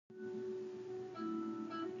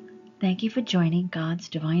Thank you for joining God's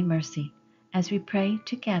Divine Mercy as we pray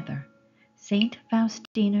together Saint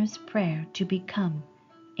Faustina's prayer to become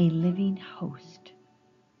a living host.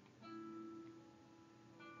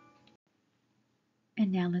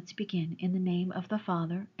 And now let's begin in the name of the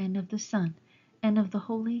Father, and of the Son, and of the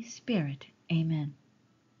Holy Spirit. Amen.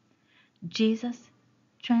 Jesus,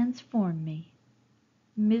 transform me,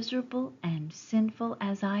 miserable and sinful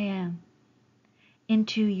as I am,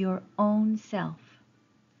 into your own self,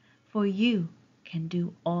 for you can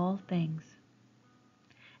do all things.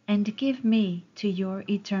 And give me to your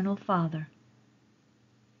eternal Father.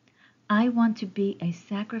 I want to be a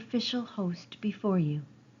sacrificial host before you,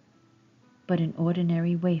 but an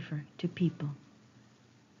ordinary wafer to people.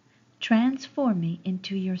 Transform me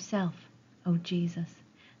into yourself, O Jesus,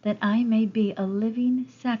 that I may be a living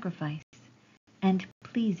sacrifice and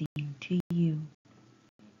pleasing to you.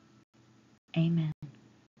 Amen.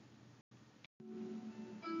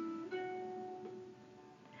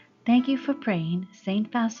 Thank you for praying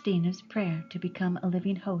Saint Faustina's prayer to become a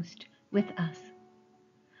living host with us.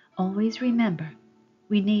 Always remember,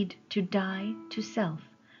 we need to die to self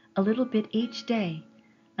a little bit each day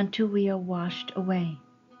until we are washed away.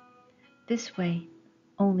 This way,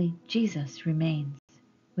 only Jesus remains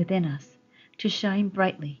within us to shine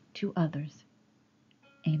brightly to others.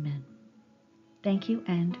 Amen. Thank you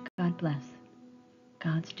and God bless.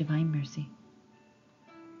 God's Divine Mercy.